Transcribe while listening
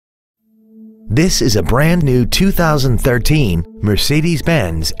This is a brand new 2013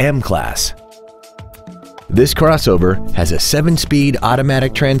 Mercedes-Benz M-Class. This crossover has a 7-speed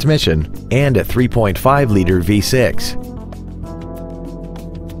automatic transmission and a 3.5-liter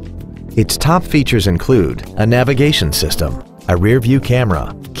V6. Its top features include a navigation system, a rear-view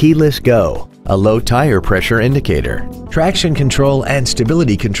camera, keyless go, a low tire pressure indicator, traction control and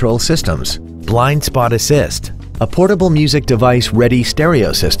stability control systems, blind spot assist, a portable music device ready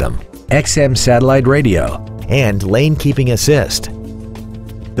stereo system, XM satellite radio, and lane keeping assist.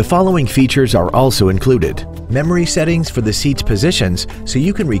 The following features are also included: memory settings for the seat's positions so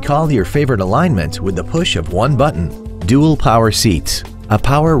you can recall your favorite alignment with the push of one button, dual power seats, a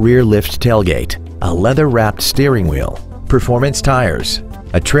power rear lift tailgate, a leather-wrapped steering wheel, performance tires,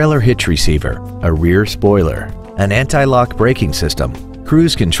 a trailer hitch receiver, a rear spoiler, an anti-lock braking system,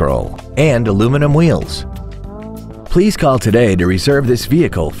 cruise control, and aluminum wheels. Please call today to reserve this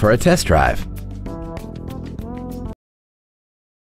vehicle for a test drive.